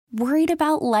Worried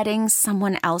about letting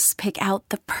someone else pick out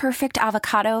the perfect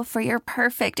avocado for your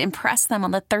perfect impress them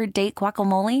on the third date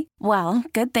guacamole? Well,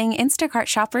 good thing Instacart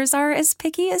shoppers are as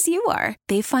picky as you are.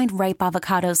 They find ripe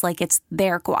avocados like it's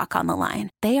their guac on the line.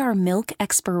 They are milk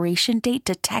expiration date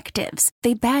detectives.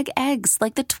 They bag eggs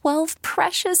like the 12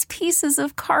 precious pieces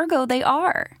of cargo they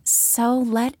are. So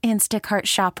let Instacart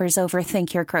shoppers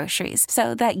overthink your groceries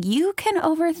so that you can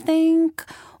overthink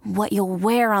what you'll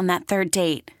wear on that third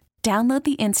date. Download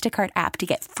the Instacart app to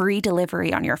get free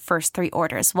delivery on your first 3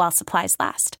 orders while supplies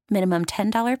last. Minimum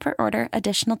 $10 per order.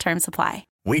 Additional terms apply.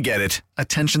 We get it.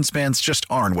 Attention spans just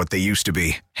aren't what they used to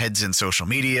be. Heads in social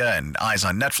media and eyes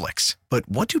on Netflix. But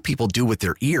what do people do with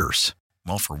their ears?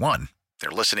 Well, for one, they're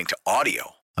listening to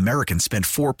audio. Americans spend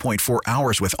 4.4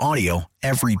 hours with audio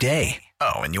every day.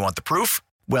 Oh, and you want the proof?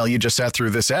 Well, you just sat through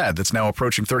this ad that's now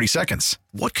approaching 30 seconds.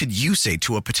 What could you say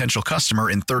to a potential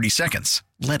customer in 30 seconds?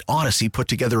 Let Odyssey put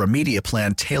together a media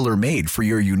plan tailor-made for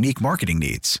your unique marketing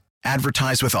needs.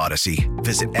 Advertise with Odyssey.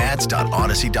 Visit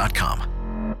ads.odyssey.com.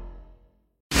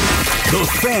 The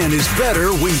Fan is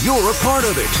better when you're a part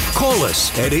of it. Call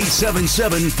us at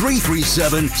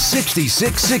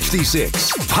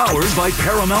 877-337-6666. Powered by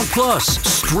Paramount Plus.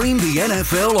 Stream the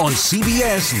NFL on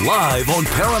CBS live on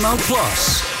Paramount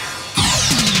Plus.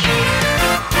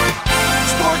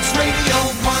 Sports Radio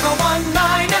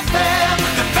 101.9 FM,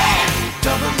 The Fan,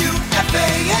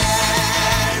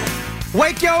 WFAN.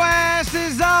 Wake your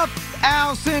asses up,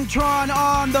 Al Cintron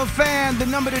on The Fan. The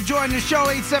number to join the show,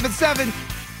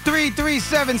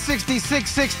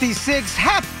 877-337-6666.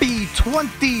 Happy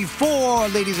 24,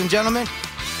 ladies and gentlemen.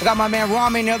 I got my man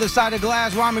Rami on the other side of the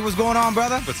glass. Rami, what's going on,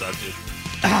 brother? What's up, dude?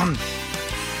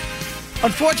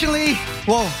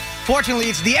 Fortunately,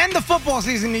 it's the end of football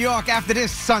season in New York after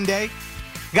this Sunday.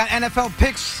 Got NFL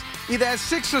picks either at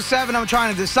 6 or 7. I'm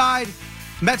trying to decide.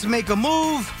 Mets make a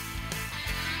move.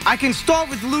 I can start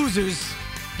with losers,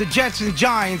 the Jets and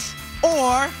Giants,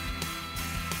 or...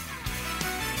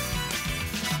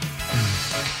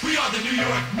 We are the New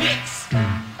York Knicks.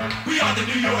 We are the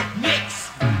New York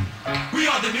Knicks. We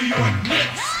are the New York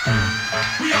Knicks.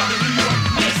 We are the New York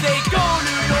Knicks. Say go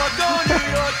New York, go New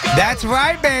York, go. That's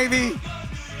right, baby.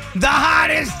 The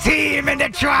hottest team in the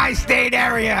tri-state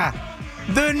area.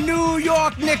 The New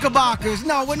York Knickerbockers.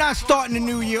 No, we're not starting the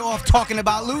new year off talking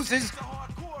about losers.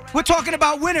 We're talking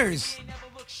about winners.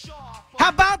 How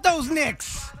about those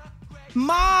Knicks?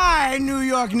 My New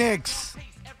York Knicks.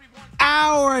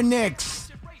 Our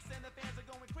Knicks.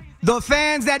 The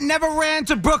fans that never ran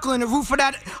to Brooklyn to root for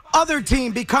that other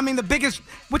team becoming the biggest,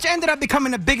 which ended up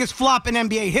becoming the biggest flop in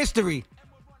NBA history.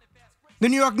 The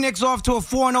New York Knicks off to a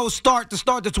 4-0 start to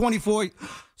start the 24.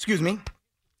 Excuse me.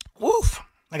 Woof.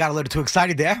 I got a little too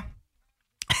excited there.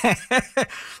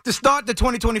 To start the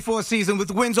 2024 season with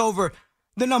wins over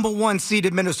the number 1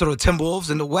 seeded Minnesota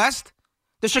Timberwolves in the West,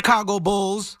 the Chicago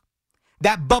Bulls,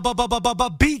 that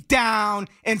beat down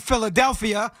in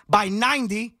Philadelphia by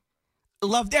 90.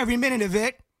 Loved every minute of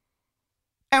it.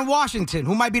 And Washington,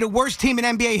 who might be the worst team in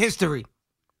NBA history.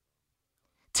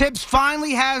 Tibbs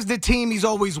finally has the team he's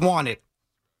always wanted.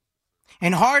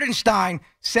 And Hardenstein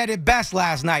said it best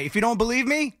last night. If you don't believe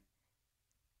me,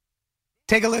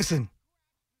 take a listen.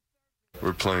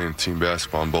 We're playing team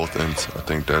basketball on both ends. I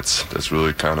think that's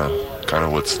really kind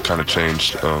of what's kind of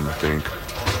changed. I think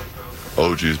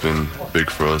OG's been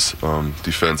big for us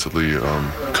defensively,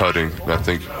 cutting. And I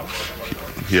think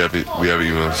we haven't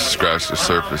even scratched the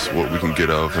surface what we can get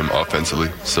out of him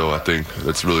offensively. So I think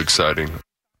that's really exciting.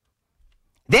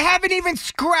 They haven't even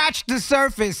scratched the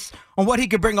surface on what he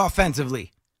could bring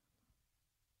offensively.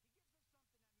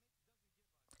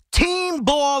 Team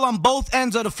ball on both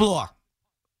ends of the floor.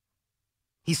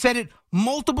 He said it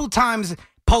multiple times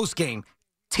post-game.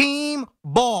 Team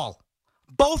ball.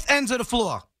 Both ends of the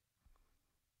floor.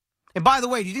 And by the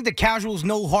way, do you think the casuals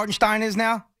know who Hardenstein is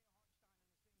now?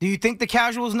 Do you think the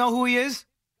casuals know who he is?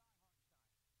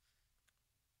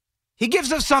 He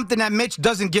gives us something that Mitch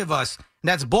doesn't give us. And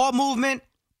that's ball movement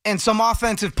and some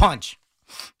offensive punch.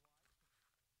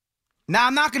 Now,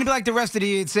 I'm not going to be like the rest of the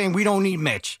year saying we don't need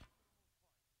Mitch.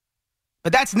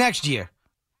 But that's next year.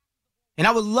 And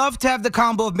I would love to have the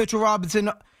combo of Mitchell Robinson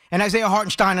and Isaiah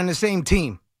Hartenstein on the same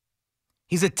team.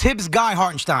 He's a Tibbs guy,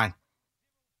 Hartenstein.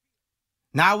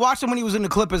 Now, I watched him when he was in the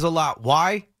Clippers a lot.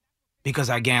 Why?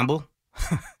 Because I gamble.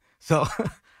 So,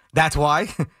 that's why.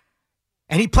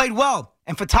 And he played well.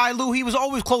 And for Ty Lue, he was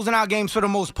always closing out games for the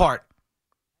most part.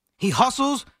 He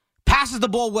hustles, passes the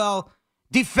ball well,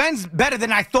 defends better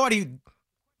than I thought he does,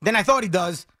 than I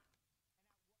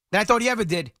thought he ever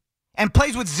did, and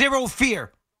plays with zero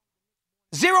fear.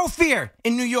 Zero fear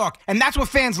in New York. And that's what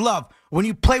fans love. When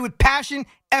you play with passion,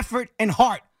 effort, and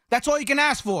heart. That's all you can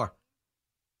ask for.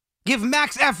 Give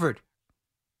max effort.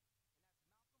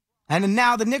 And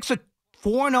now the Knicks are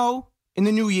 4-0 in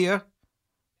the new year.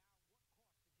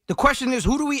 The question is,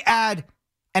 who do we add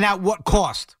and at what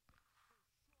cost?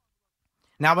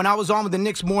 Now, when I was on with the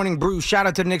Knicks Morning Brew, shout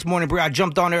out to the Knicks Morning Brew, I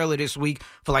jumped on early this week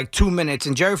for like 2 minutes,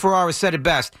 and Jerry Ferrara said it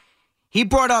best. He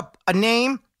brought up a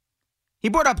name. He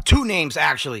brought up two names,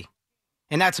 actually,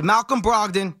 and that's Malcolm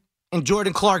Brogdon and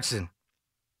Jordan Clarkson.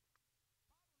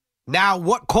 Now,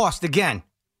 what cost again?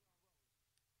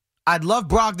 I'd love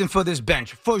Brogdon for this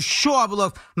bench. For sure, I would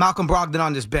love Malcolm Brogdon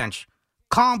on this bench.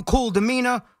 Calm, cool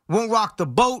demeanor, won't rock the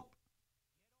boat.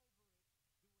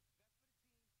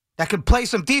 That could play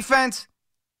some defense,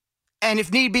 and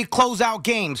if need be, close out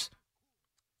games.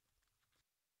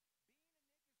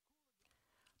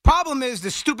 Problem is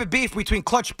the stupid beef between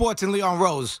Clutch Sports and Leon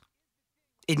Rose.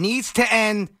 It needs to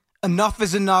end. Enough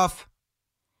is enough.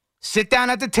 Sit down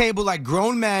at the table like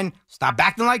grown men. Stop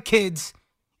acting like kids.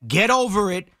 Get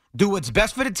over it. Do what's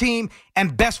best for the team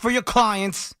and best for your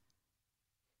clients.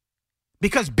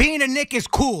 Because being a Knick is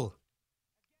cool.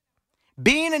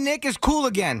 Being a Knick is cool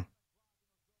again.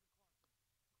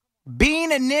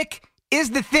 Being a Knick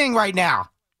is the thing right now.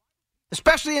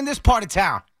 Especially in this part of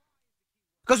town.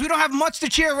 Because we don't have much to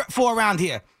cheer for around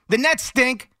here. The Nets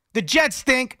stink. The Jets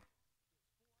stink.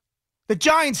 The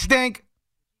Giants stink.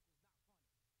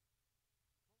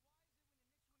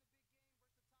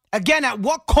 Again, at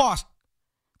what cost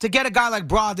to get a guy like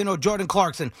Brogdon or Jordan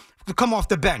Clarkson to come off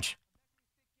the bench?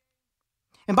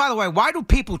 And by the way, why do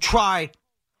people try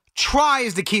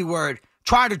is the key word,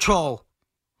 try to troll?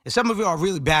 And some of you are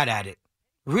really bad at it.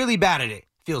 Really bad at it.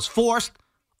 Feels forced,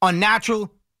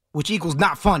 unnatural, which equals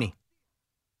not funny.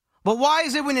 But why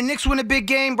is it when the Knicks win a big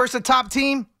game versus a top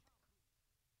team?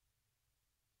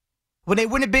 When they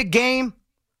win a big game,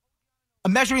 a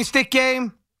measuring stick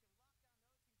game,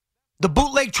 the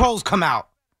bootleg trolls come out.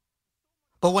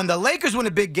 But when the Lakers win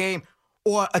a big game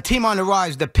or a team on the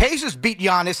rise, the Pacers beat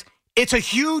Giannis, it's a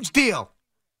huge deal.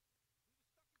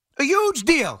 A huge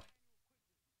deal.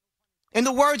 In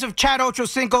the words of Chad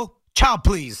Ochocinco, child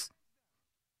please.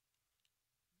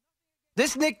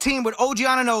 This Knick team with OG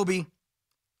Anunoby,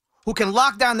 who can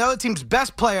lock down the other team's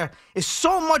best player, is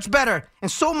so much better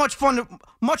and so much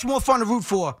more fun to root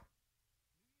for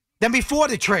than before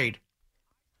the trade.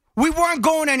 We weren't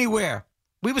going anywhere.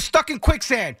 We were stuck in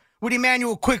quicksand with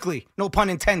Emmanuel Quickley, no pun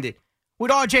intended,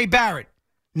 with RJ Barrett.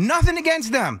 Nothing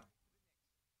against them.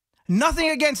 Nothing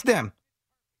against them.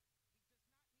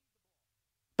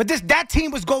 But that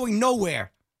team was going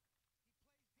nowhere.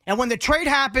 And when the trade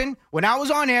happened, when I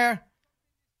was on air,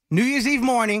 New Year's Eve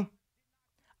morning,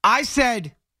 I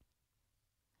said,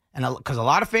 and because a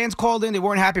lot of fans called in, they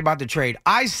weren't happy about the trade.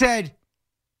 I said,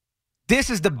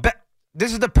 this is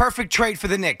the perfect trade for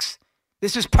the Knicks.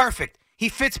 This is perfect. He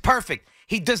fits perfect.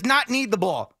 He does not need the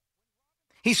ball.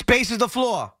 He spaces the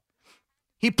floor.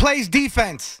 He plays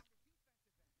defense.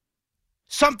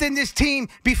 Something this team,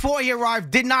 before he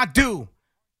arrived, did not do.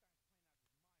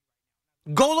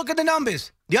 Go look at the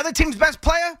numbers. The other team's best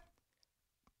player,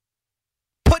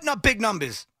 putting up big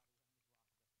numbers.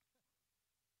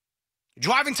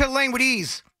 Driving to the lane with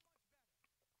ease.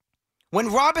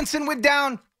 When Robinson went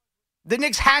down, the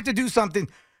Knicks had to do something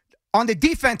on the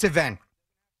defensive end.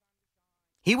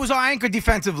 He was our anchor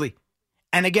defensively.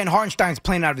 And again, Hartenstein's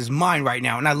playing out of his mind right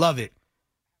now, and I love it.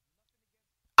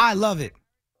 I love it.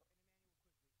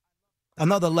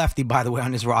 Another lefty, by the way,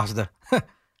 on this roster.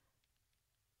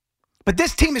 But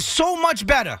this team is so much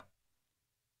better.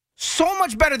 So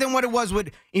much better than what it was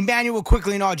with Emmanuel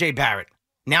Quickley and RJ Barrett.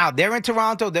 Now, they're in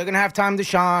Toronto. They're going to have time to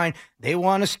shine. They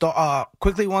want to start.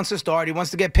 Quickley wants to start. He wants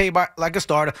to get paid like a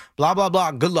starter. Blah, blah,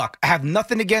 blah. Good luck. I have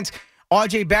nothing against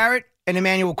RJ Barrett and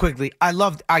Emmanuel Quickley. I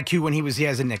loved IQ when he was here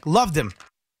as a Knick. Loved him.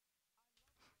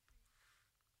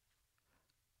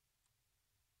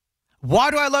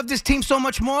 Why do I love this team so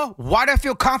much more? Why do I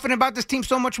feel confident about this team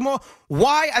so much more?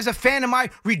 Why, as a fan, am I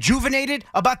rejuvenated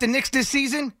about the Knicks this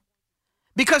season?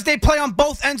 Because they play on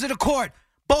both ends of the court,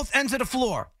 both ends of the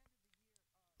floor.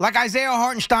 Like Isaiah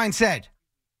Hartenstein said.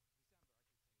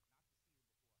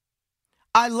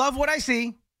 I love what I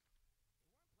see.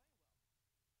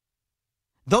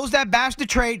 Those that bash the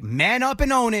trade, man up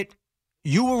and own it.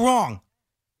 You were wrong.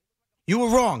 You were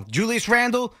wrong. Julius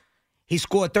Randle, he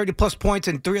scored 30-plus points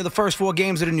in 3 of the first 4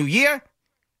 games of the new year.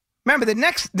 Remember, the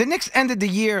Knicks ended the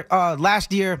year,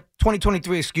 last year,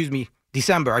 2023,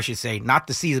 December, I should say, not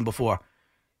the season before.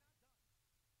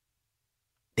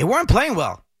 They weren't playing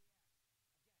well.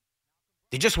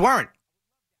 They just weren't.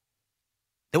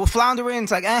 They were floundering.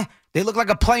 It's like, they look like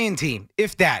a playing team,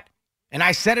 if that. And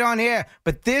I said it on air,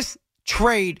 but this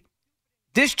trade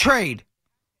This trade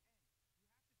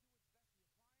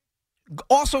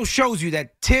also shows you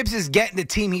that Tibbs is getting the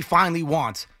team he finally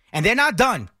wants. And they're not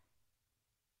done.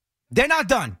 They're not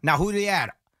done. Now, who do they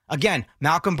add? Again,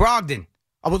 Malcolm Brogdon.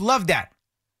 I would love that.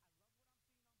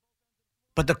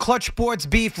 But the Clutch Sports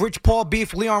beef, Rich Paul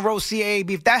beef, Leon Rose CAA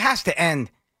beef, that has to end.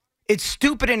 It's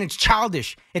stupid and it's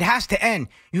childish. It has to end.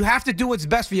 You have to do what's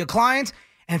best for your clients.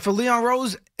 And for Leon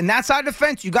Rose, and that side of the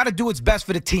fence, you got to do what's best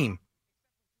for the team.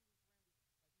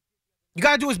 You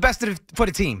got to do what's best for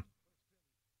the team.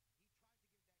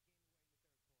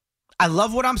 I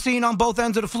love what I'm seeing on both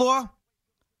ends of the floor.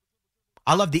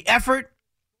 I love the effort.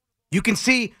 You can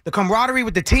see the camaraderie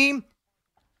with the team.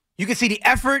 You can see the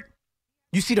effort.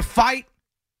 You see the fight.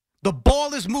 The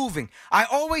ball is moving. I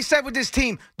always said with this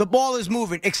team, the ball is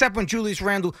moving, except when Julius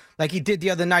Randle, like he did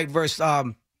the other night versus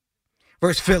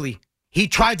Philly. He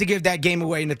tried to give that game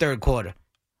away in the third quarter.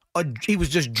 He was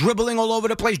just dribbling all over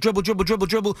the place, dribble,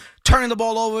 turning the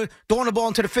ball over, throwing the ball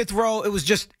into the fifth row. It was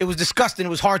disgusting. It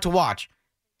was hard to watch.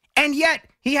 And yet,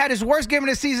 he had his worst game of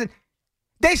the season.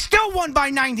 They still won by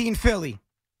 90 in Philly.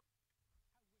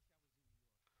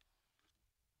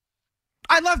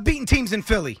 I love beating teams in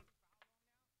Philly.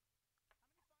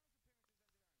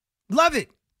 Love it.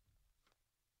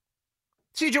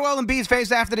 See Joel Embiid's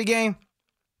face after the game?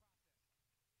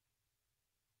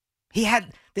 He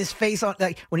had this face on,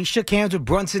 like when he shook hands with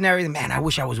Brunson and everything. Man, I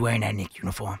wish I was wearing that Knicks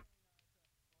uniform.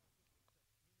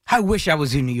 I wish I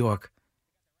was in New York.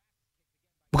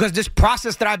 Because this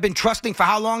process that I've been trusting for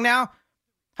how long now?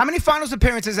 How many finals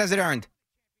appearances has it earned?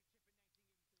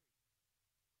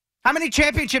 How many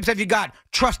championships have you got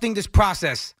trusting this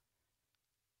process?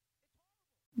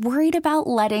 Worried about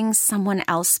letting someone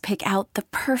else pick out the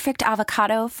perfect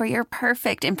avocado for your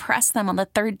perfect impress them on the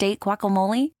third date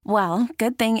guacamole? Well,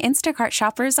 good thing Instacart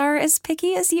shoppers are as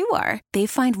picky as you are. They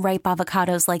find ripe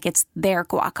avocados like it's their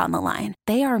guac on the line.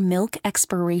 They are milk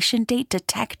expiration date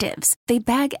detectives. They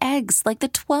bag eggs like the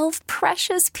 12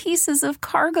 precious pieces of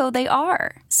cargo they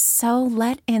are. So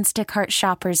let Instacart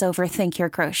shoppers overthink your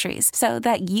groceries so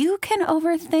that you can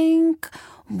overthink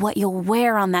what you'll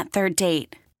wear on that third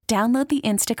date. Download the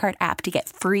Instacart app to get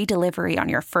free delivery on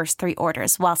your first 3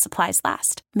 orders while supplies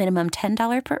last. Minimum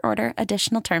 $10 per order.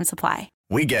 Additional terms apply.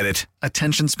 We get it.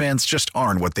 Attention spans just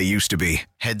aren't what they used to be.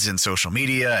 Heads in social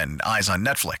media and eyes on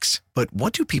Netflix. But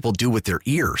what do people do with their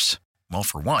ears? Well,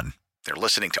 for one, they're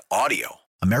listening to audio.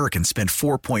 Americans spend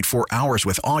 4.4 hours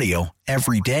with audio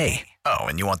every day. Oh,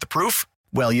 and you want the proof?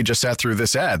 Well, you just sat through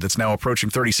this ad that's now approaching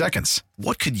 30 seconds.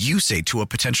 What could you say to a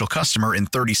potential customer in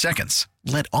 30 seconds?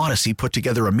 Let Odyssey put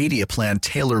together a media plan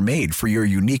tailor-made for your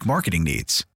unique marketing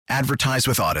needs. Advertise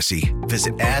with Odyssey.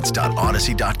 Visit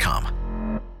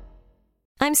ads.odyssey.com.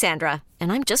 I'm Sandra,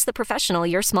 and I'm just the professional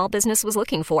your small business was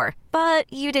looking for. But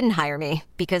you didn't hire me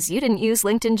because you didn't use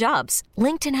LinkedIn Jobs.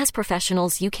 LinkedIn has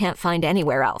professionals you can't find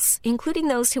anywhere else, including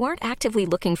those who aren't actively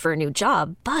looking for a new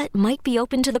job, but might be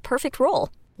open to the perfect role,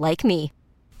 like me.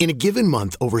 In a given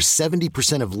month, over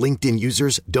 70% of LinkedIn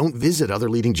users don't visit other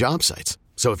leading job sites.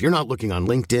 So if you're not looking on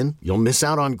LinkedIn, you'll miss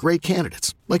out on great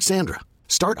candidates like Sandra.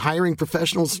 Start hiring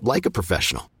professionals like a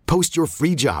professional. Post your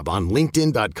free job on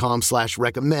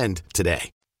linkedin.com/recommend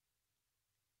today.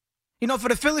 You know, for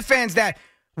the Philly fans that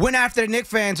went after the Knicks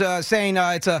fans saying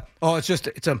it's a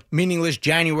meaningless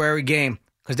January game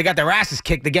because they got their asses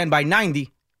kicked again by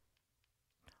 90.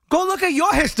 Go look at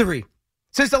your history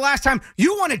since the last time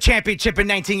you won a championship in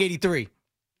 1983.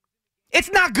 It's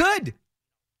not good.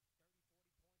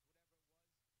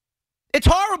 It's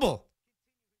horrible.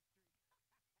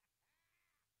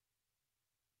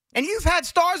 And you've had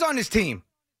stars on this team.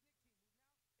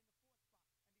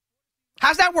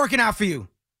 How's that working out for you?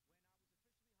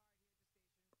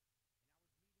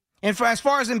 And for as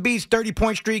far as Embiid's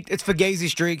 30-point streak, it's Fugazi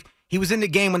streak. He was in the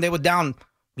game when they were down,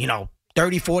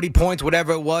 30, 40 points,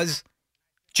 whatever it was,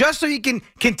 just so he can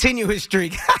continue his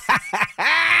streak.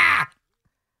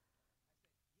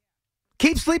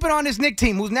 Keep sleeping on this Knicks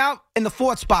team, who's now in the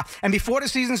 4th spot. And before the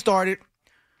season started,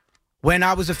 when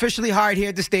I was officially hired here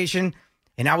at the station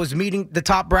and I was meeting the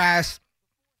top brass,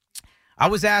 I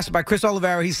was asked by Chris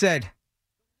Olivero, he said,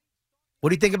 "What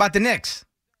do you think about the Knicks?"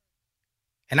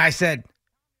 And I said,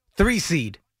 3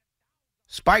 seed.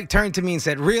 Spike turned to me and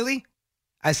said, "Really?"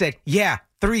 I said, "Yeah,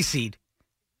 3 seed."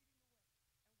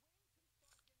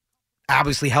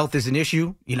 Obviously, health is an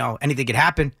issue. Anything could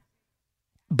happen.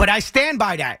 But I stand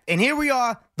by that. And here we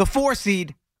are, the 4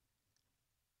 seed.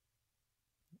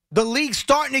 The league's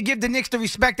starting to give the Knicks the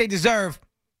respect they deserve.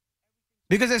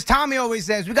 Because as Tommy always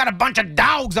says, we got a bunch of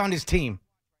dogs on this team.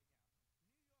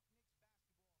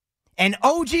 And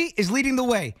OG is leading the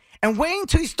way. And wait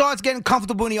until he starts getting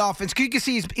comfortable in the offense. You can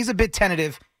see he's a bit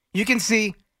tentative. You can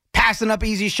see passing up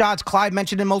easy shots. Clyde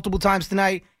mentioned it multiple times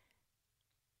tonight.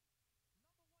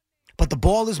 But the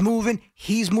ball is moving.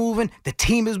 He's moving. The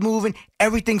team is moving.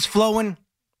 Everything's flowing.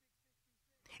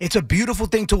 It's a beautiful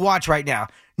thing to watch right now.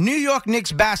 New York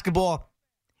Knicks basketball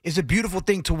is a beautiful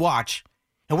thing to watch.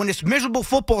 And when this miserable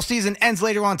football season ends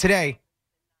later on today,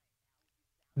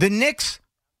 the Knicks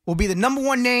will be the number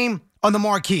one name on the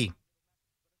marquee.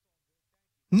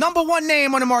 Number one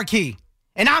name on the marquee.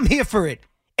 And I'm here for it.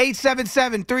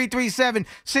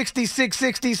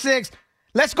 877-337-6666.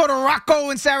 Let's go to Rocco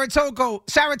in Saratoga.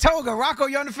 Rocco,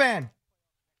 you're on the fan.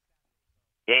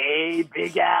 Hey,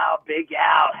 Big Al.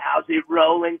 How's it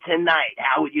rolling tonight?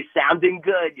 How are you sounding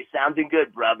good? You're sounding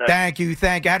good, brother. Thank you.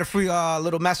 I had a free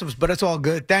little mess-ups, but it's all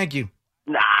good. Thank you.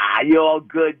 Nah, you're all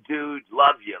good, dude.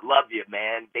 Love you,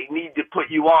 man. They need to put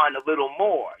you on a little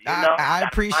more, you know? I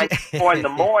appreciate it. More in the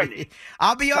morning.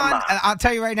 I'll be on. I'll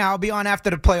tell you right now, I'll be on after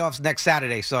the playoffs next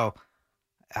Saturday, so.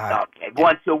 Okay,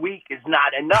 once a week is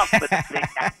not enough for the Big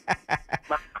Al.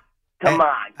 Come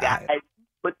on, guys.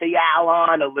 Put the Al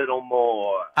on a little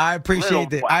more. I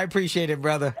appreciate it. I appreciate it,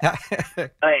 brother.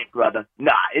 Hey, brother.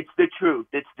 Nah, it's the truth.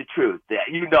 Yeah,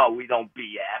 you know we don't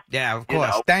BS. Yeah, of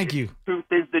course. Thank you. Truth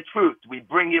is the truth. We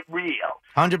bring it real.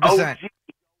 100%.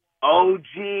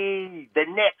 OG, the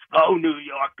Knicks. Go New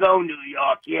York.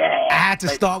 Yeah. I had to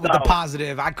start with the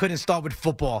positive. I couldn't start with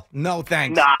football. No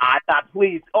thanks. Nah,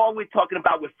 please. All we're talking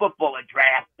about with football are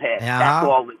draft picks. Uh-huh. That's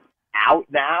all it's out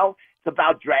now. It's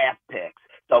about draft picks.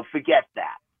 So forget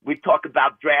that. We talk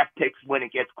about draft picks when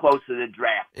it gets closer to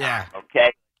draft time, yeah.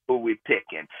 Okay? Who we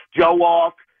picking. Joe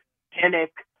Walk,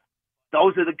 Pinnock,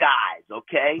 those are the guys,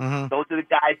 okay? Mm-hmm. Those are the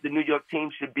guys the New York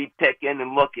team should be picking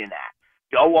and looking at.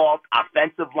 Joe Walk,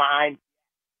 offensive line,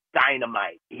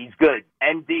 dynamite. He's good.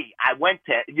 ND. I went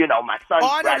to, my son.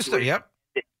 I understood. Yep.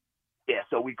 Yeah,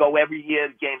 so we go every year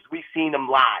to games. We've seen him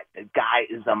live. The guy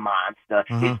is a monster.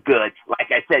 Mm-hmm. He's good. Like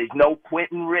I said, he's no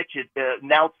Quentin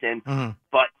Nelson,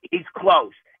 but he's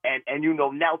close. And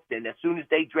Nelson, as soon as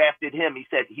they drafted him, he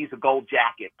said he's a gold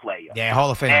jacket player. Yeah,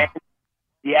 Hall of Fame.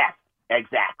 Yes,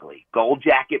 exactly. Gold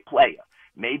jacket player.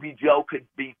 Maybe Joe could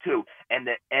be too. And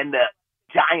the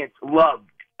Giants love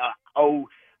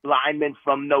linemen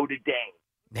from Notre Dame.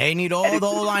 They need all the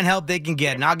O-line help they can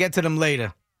get, and I'll get to them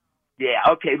later.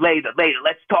 Yeah, okay, later.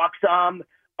 Let's talk some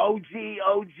OG.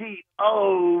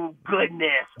 Oh,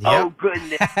 goodness. Yep. Oh,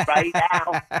 goodness. Right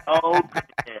now. Oh,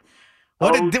 goodness.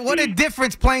 What a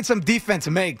difference playing some defense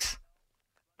makes.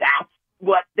 That's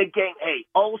what the game. Hey,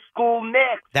 old school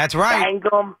Knicks. That's right. Bang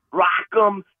them, rock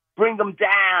them, bring them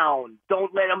down.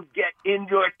 Don't let them get in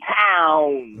your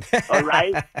town. All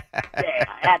right? Yeah,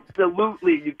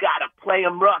 absolutely. You got to play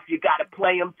them rough. You got to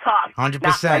play them tough. 100%.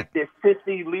 Not like this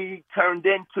sissy league turned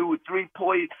into a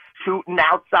three-point shooting,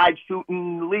 outside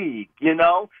shooting league,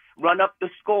 Run up the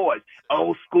scores.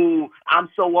 Old school. I'm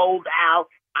so old, Al.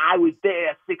 I was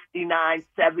there, 69,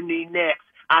 70 Knicks.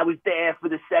 I was there for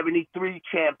the 73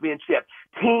 championship.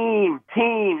 Team,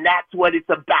 that's what it's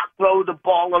about. Throw the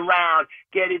ball around,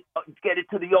 get it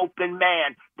to the open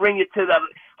man, bring it to the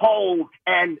hole,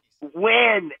 and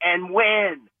win.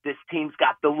 This team's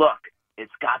got the look.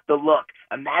 It's got the look.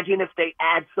 Imagine if they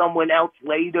add someone else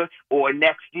later or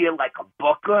next year like a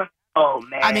Booker. Oh,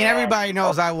 man. I mean, everybody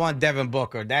knows I want Devin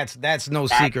Booker. That's no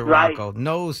secret, right. Rocco.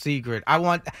 No secret. I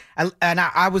was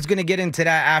going to get into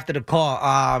that after the call.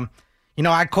 I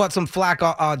caught some flack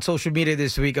on social media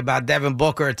this week about Devin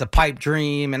Booker. It's a pipe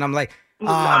dream. And I'm like,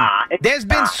 there's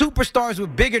been superstars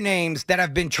with bigger names that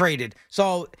have been traded.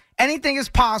 So anything is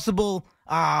possible.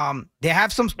 They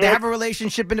have a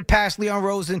relationship in the past, Leon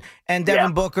Rose and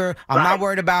Devin Booker. I'm not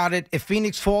worried about it. If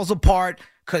Phoenix falls apart,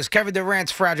 because Kevin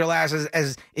Durant's fragile ass,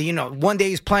 as one day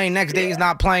he's playing, next day he's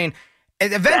not playing.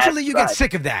 And eventually you get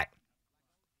sick of that.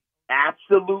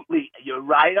 Absolutely. You're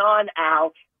right on,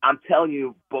 Al. I'm telling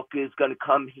you, Booker's going to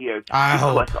come here. I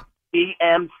hope.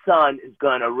 PM's son is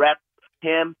going to rep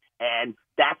him, and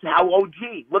that's how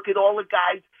OG. Look at all the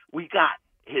guys we got.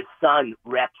 His son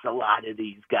reps a lot of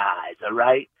these guys, all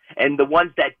right? And the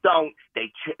ones that don't,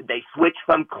 they switch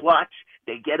from clutch.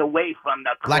 They get away from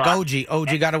the clutch. Like OG.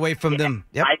 OG got away from them.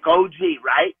 Yep. Like OG,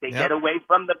 right? They get away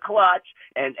from the clutch.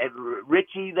 And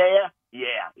Richie there,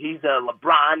 he's a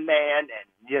LeBron man, and,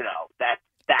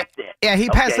 that's it. Yeah, he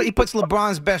puts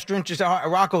LeBron's best interest.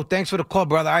 Rocco, thanks for the call,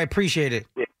 brother. I appreciate it.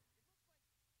 Yeah.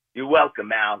 You're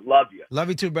welcome, Al. Love you. Love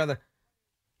you too, brother.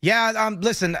 Yeah,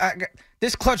 listen,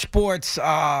 this clutch sports,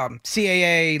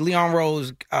 CAA, Leon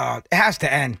Rose, it has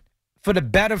to end for the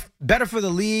better for the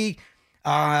league,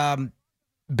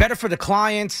 better for the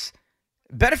clients,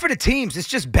 better for the teams. It's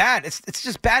just bad. It's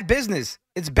just bad business.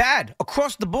 It's bad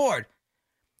across the board.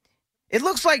 It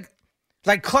looks like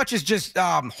Clutch is just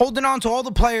holding on to all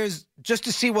the players just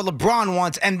to see what LeBron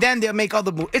wants, and then they'll make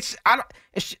other moves. It's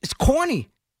corny.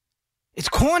 It's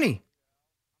corny.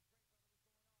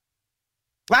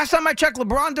 Last time I checked,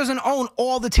 LeBron doesn't own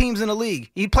all the teams in the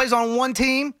league. He plays on one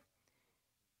team.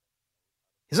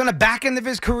 He's on the back end of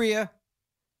his career.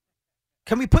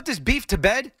 Can we put this beef to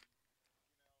bed?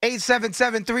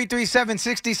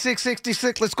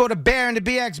 877-337-6666. Let's go to Bear in the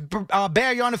BX.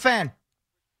 Bear, you're on the fan.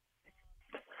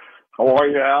 How are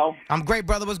you, Al? I'm great,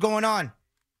 brother. What's going on?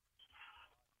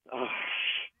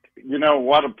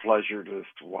 What a pleasure it is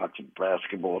to watch a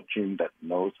basketball team that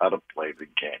knows how to play the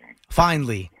game.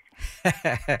 Finally.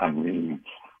 I mean,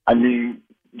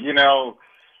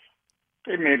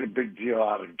 they made a big deal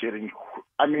out of getting.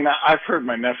 I mean, I've heard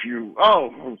my nephew,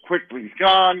 quickly he's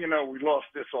gone. We lost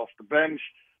this off the bench.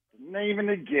 The name of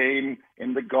the game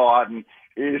in the Garden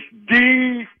is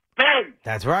defense.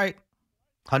 That's right.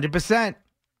 100%.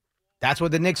 That's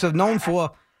what the Knicks are known for.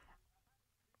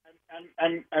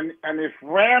 And if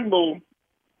Randall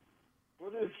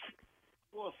put his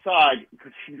aside,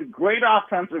 because he's a great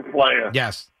offensive player.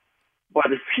 Yes.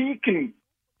 But if he can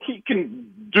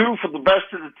do for the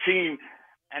best of the team,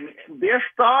 and they're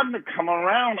starting to come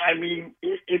around. I mean,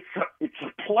 it's a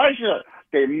pleasure.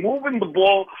 They're moving the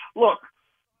ball. Look,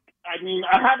 I mean,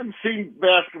 I haven't seen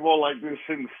basketball like this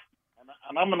since,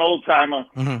 and I'm an old timer,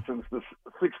 since the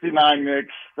 69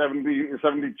 Knicks,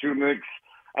 72 Knicks.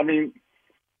 I mean,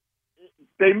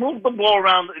 they move the ball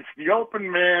around. It's the open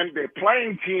man. They're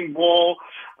playing team ball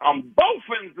on both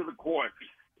ends of the court.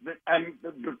 And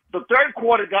the third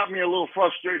quarter got me a little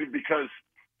frustrated because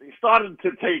they started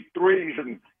to take threes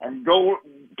and go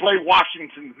play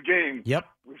Washington's game. Yep.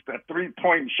 With that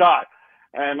 3-point shot.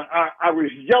 And I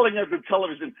was yelling at the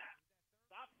television,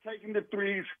 stop taking the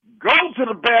threes, go to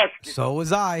the basket. So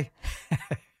was I.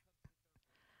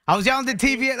 I was yelling at the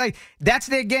TV, like, that's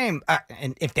their game.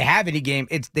 And if they have any game,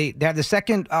 they have the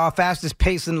second fastest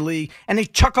pace in the league, and they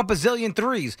chuck up a zillion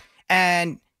threes.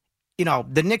 And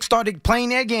the Knicks started playing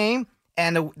their game,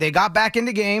 and they got back in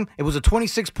the game. It was a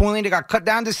 26-point lead. They got cut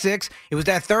down to 6. It was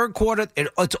that third quarter.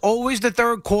 It's always the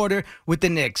third quarter with the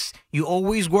Knicks. You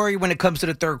always worry when it comes to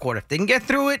the third quarter. If they can get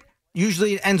through it,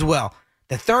 usually it ends well.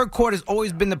 The third quarter has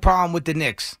always been the problem with the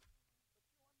Knicks.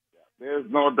 There's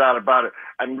no doubt about it.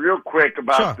 And real quick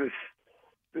about this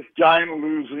Giant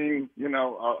losing,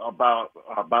 about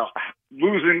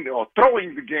losing or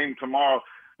throwing the game tomorrow.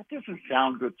 It doesn't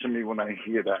sound good to me when I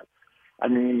hear that. I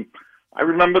mean, I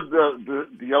remember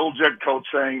the old Jet coach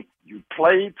saying, you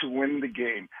play to win the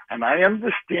game. And I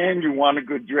understand you want a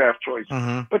good draft choice.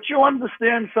 But you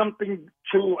understand something,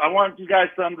 too. I want you guys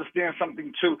to understand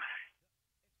something, too.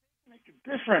 Make a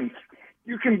difference.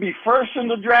 You can be first in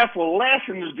the draft or last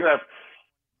in the draft.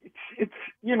 It's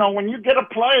when you get a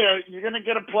player, you're going to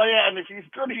get a player, and if he's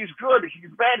good, he's good. If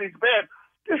he's bad, he's bad.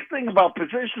 This thing about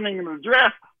positioning in the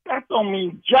draft, that don't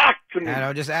mean jack to me. And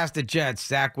I'll just ask the Jets,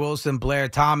 Zach Wilson, Blair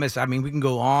Thomas. I mean, we can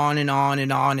go on and on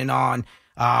and on and on.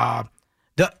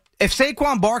 If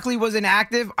Saquon Barkley was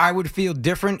inactive, I would feel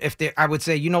different. I would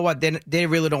say, you know what, they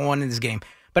really don't want in this game.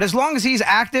 But as long as he's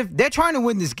active, they're trying to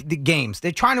win the games.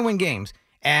 They're trying to win games.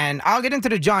 And I'll get into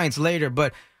the Giants later,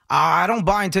 but I don't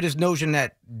buy into this notion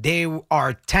that they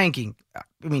are tanking. I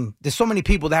mean, there's so many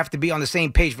people that have to be on the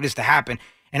same page for this to happen.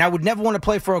 And I would never want to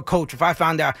play for a coach if I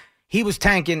found out he was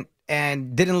tanking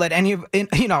and didn't let any of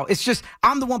it's just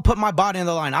I'm the one putting my body on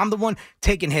the line. I'm the one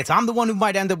taking hits. I'm the one who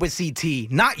might end up with CT,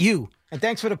 not you. And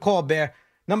thanks for the call, Bear.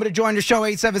 Number to join the show,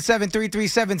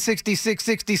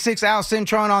 877-337-6666. Al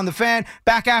Cintron on the fan.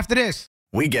 Back after this.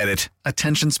 We get it.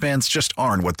 Attention spans just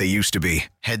aren't what they used to be.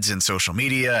 Heads in social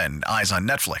media and eyes on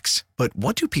Netflix. But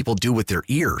what do people do with their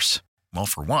ears? Well,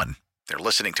 for one, they're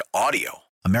listening to audio.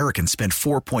 Americans spend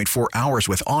 4.4 hours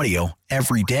with audio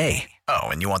every day. Oh,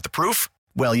 and you want the proof?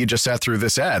 Well, you just sat through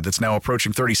this ad that's now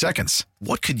approaching 30 seconds.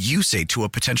 What could you say to a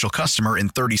potential customer in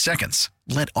 30 seconds?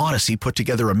 Let Odyssey put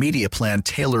together a media plan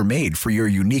tailor-made for your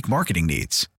unique marketing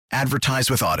needs.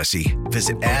 Advertise with Odyssey.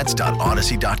 Visit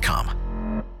ads.odyssey.com.